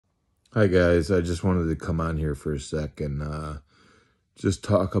Hi guys, I just wanted to come on here for a second, just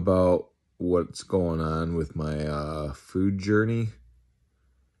talk about what's going on with my food journey.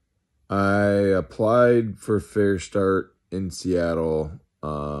 I applied for Fair Start in Seattle,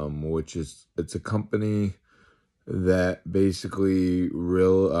 it's a company that basically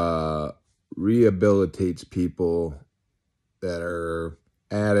rehabilitates people that are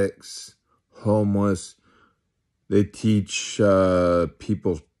addicts, homeless. They teach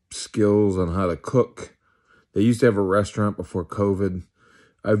people skills on how to cook. They used to have a restaurant before COVID.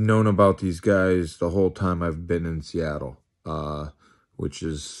 I've known about these guys the whole time I've been in Seattle, which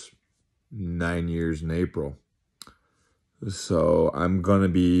is 9 years in April. So I'm going to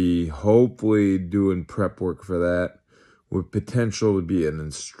be hopefully doing prep work for that, with potential to be an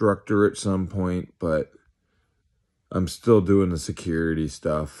instructor at some point, but I'm still doing the security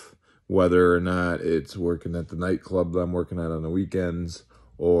stuff, whether or not it's working at the nightclub that I'm working at on the weekends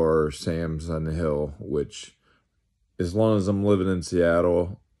or Sam's on the Hill, which, as long as I'm living in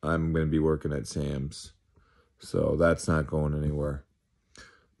Seattle, I'm going to be working at Sam's. So that's not going anywhere.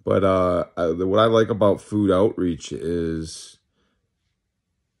 But what I like about food outreach is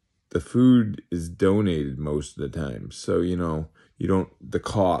the food is donated most of the time. So, the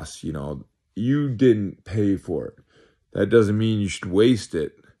cost, you didn't pay for it. That doesn't mean you should waste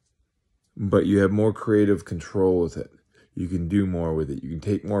it, but you have more creative control with it. You can do more with it. You can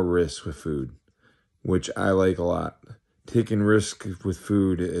take more risks with food, which I like a lot. Taking risks with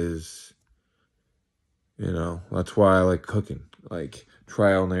food is, that's why I like cooking. Like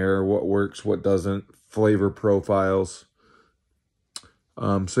trial and error, what works, what doesn't, flavor profiles.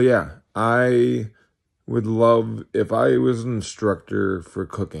 So yeah, I would love, if I was an instructor for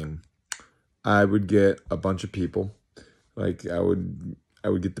cooking, I would get a bunch of people. Like I would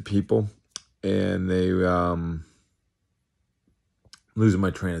get the people, and they losing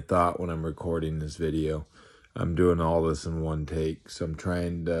my train of thought when I'm recording this video. I'm doing all this in one take, so I'm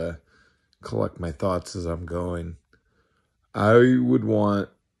trying to collect my thoughts as I'm going. I would want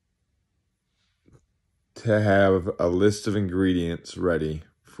to have a list of ingredients ready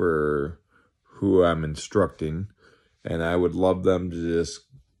for who I'm instructing, and I would love them to just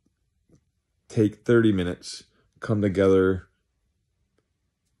take 30 minutes, come together,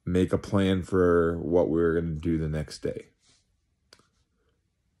 make a plan for what we were going to do the next day.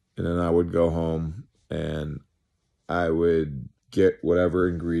 And then I would go home and I would get whatever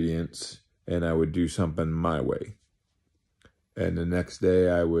ingredients and I would do something my way. And the next day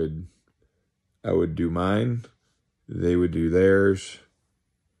I would do mine, they would do theirs.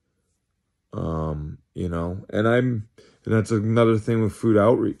 And that's another thing with food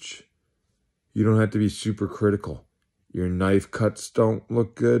outreach. You don't have to be super critical. Your knife cuts don't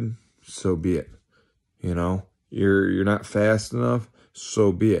look good, so be it. You're not fast enough,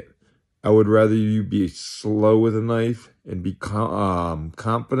 so be it. I would rather you be slow with a knife and be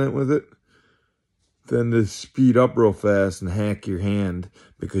confident with it than to speed up real fast and hack your hand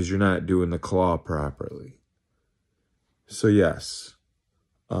because you're not doing the claw properly. So yes,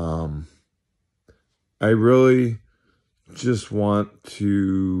 I really just want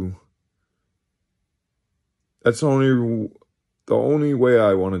to, that's the only way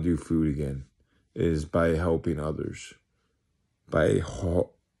I want to do food again is by helping others.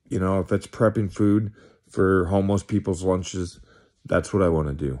 If it's prepping food for homeless people's lunches, that's what I want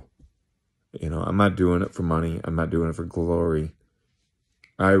to do. I'm not doing it for money. I'm not doing it for glory.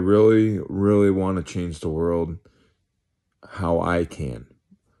 I really, really want to change the world how I can,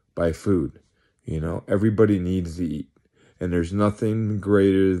 by food. Everybody needs to eat. And there's nothing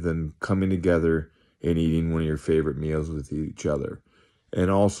greater than coming together and eating one of your favorite meals with each other. And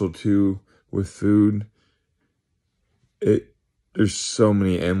also, too, with food, there's so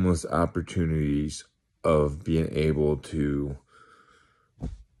many endless opportunities of being able to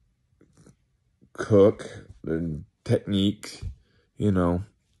cook and techniques.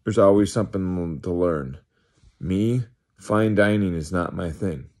 There's always something to learn. Me, fine dining is not my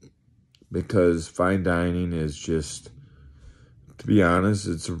thing, because fine dining is just, to be honest,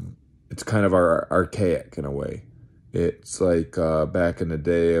 it's kind of archaic in a way. It's like back in the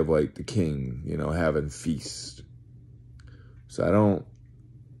day of like the king, having feast. So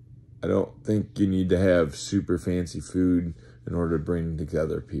I don't think you need to have super fancy food in order to bring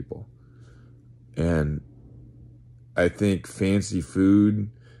together people. And I think fancy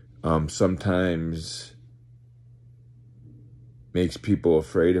food sometimes makes people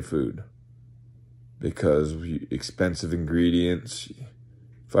afraid of food because expensive ingredients.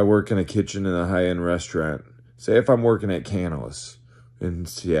 If I work in a kitchen in a high-end restaurant, say if I'm working at Canlis in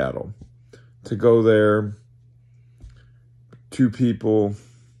Seattle, to go there, 2 people,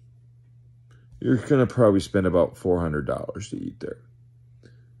 you're going to probably spend about $400 to eat there.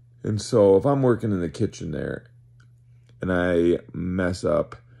 And so if I'm working in the kitchen there and I mess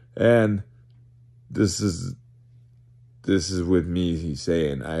up, and this is with me, he's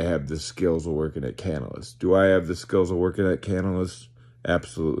saying I have the skills of working at Canalys. Do I have the skills of working at Canalys?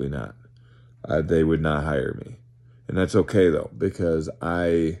 Absolutely not. They would not hire me. And that's okay, though, because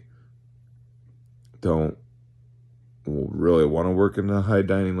I don't really want to work in the high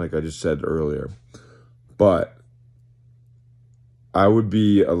dining like I just said earlier. But I would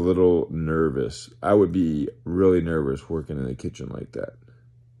be a little nervous. I would be really nervous working in the kitchen like that,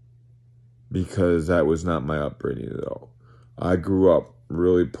 because that was not my upbringing at all. I grew up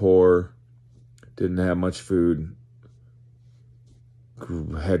really poor, didn't have much food,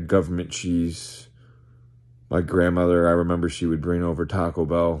 had government cheese. My grandmother, I remember she would bring over Taco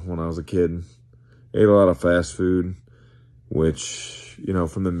Bell when I was a kid. Ate a lot of fast food, which, you know,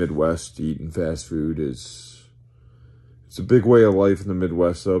 from the Midwest, eating fast food it's a big way of life in the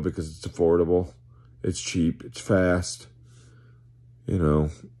Midwest, though, because it's affordable, it's cheap, it's fast. You know,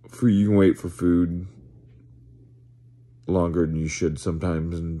 you can wait for food longer than you should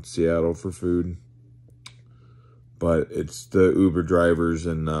sometimes in Seattle for food. But it's the Uber drivers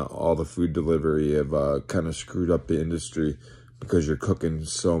and all the food delivery have kind of screwed up the industry, because you're cooking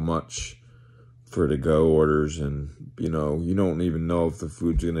so much for to-go orders, and, you know, you don't even know if the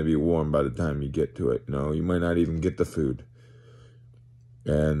food's going to be warm by the time you get to it. You know, you might not even get the food.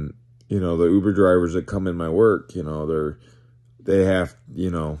 And, you know, the Uber drivers that come in my work, you know, they have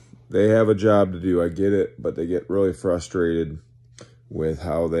a job to do. I get it, but they get really frustrated with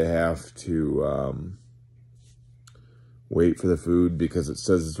how they have to wait for the food because it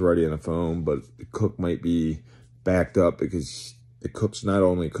says it's ready on the phone, but the cook might be backed up, because the cook's not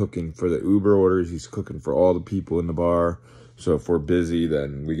only cooking for the Uber orders, he's cooking for all the people in the bar. So if we're busy,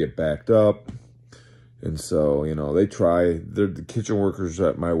 then we get backed up. And so, you know, they're the kitchen workers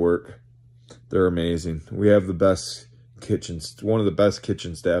at my work. They're amazing. We have the best one of the best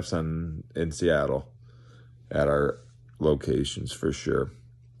kitchen staffs in Seattle at our locations, for sure.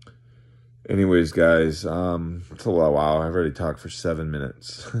 Anyways, guys, it's a lot. Wow, I've already talked for 7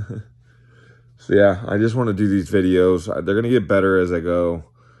 minutes. So yeah, I just want to do these videos. They're going to get better as I go.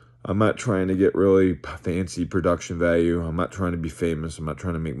 I'm not trying to get really fancy production value. I'm not trying to be famous. I'm not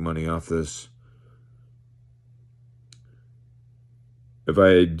trying to make money off this. If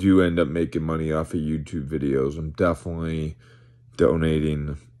I do end up making money off of YouTube videos, I'm definitely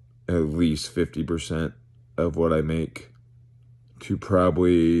donating at least 50% of what I make to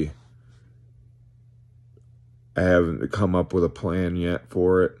probably... I haven't come up with a plan yet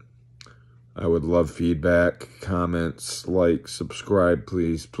for it. I would love feedback, comments, like, subscribe,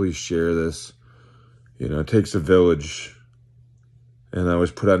 please. Please share this. You know, it takes a village. And I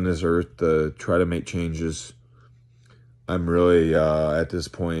was put on this earth to try to make changes. I'm really, at this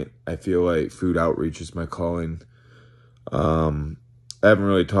point, I feel like food outreach is my calling. I haven't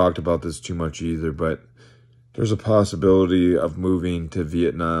really talked about this too much either, but there's a possibility of moving to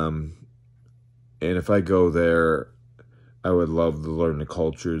Vietnam. And if I go there, I would love to learn the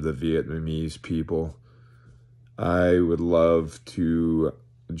culture of the Vietnamese people. I would love to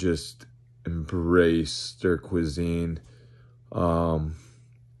just embrace their cuisine.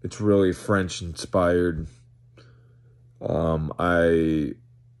 It's really French inspired. For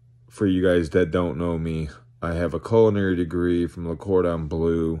you guys that don't know me, I have a culinary degree from Le Cordon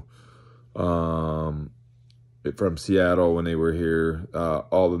Bleu. From Seattle when they were here.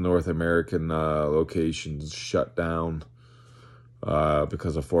 All the North American locations shut down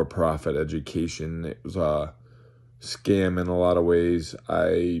because of for-profit education. It was a scam in a lot of ways.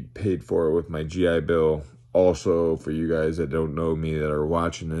 I paid for it with my GI Bill. Also, for you guys that don't know me that are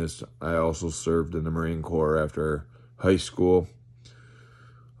watching this, I also served in the Marine Corps after high school.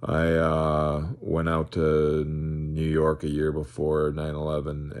 I went out to New York a year before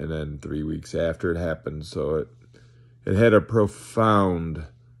 9/11, and then 3 weeks after it happened. So it had a profound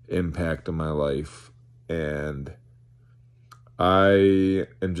impact on my life, and I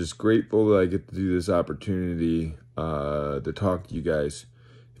am just grateful that I get to do this opportunity to talk to you guys.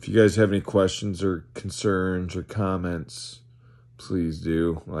 If you guys have any questions or concerns or comments, please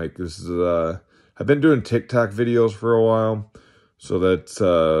do. Like, this is I've been doing TikTok videos for a while. So that's,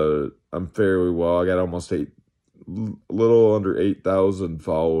 I'm fairly well. I got almost a little under 8,000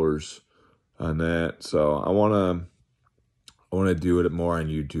 followers on that. So I want to do it more on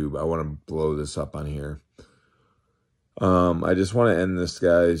YouTube. I want to blow this up on here. I just want to end this,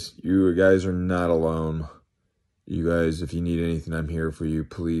 guys. You guys are not alone. You guys, if you need anything, I'm here for you.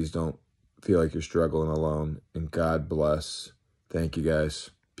 Please don't feel like you're struggling alone. And God bless. Thank you, guys.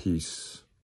 Peace.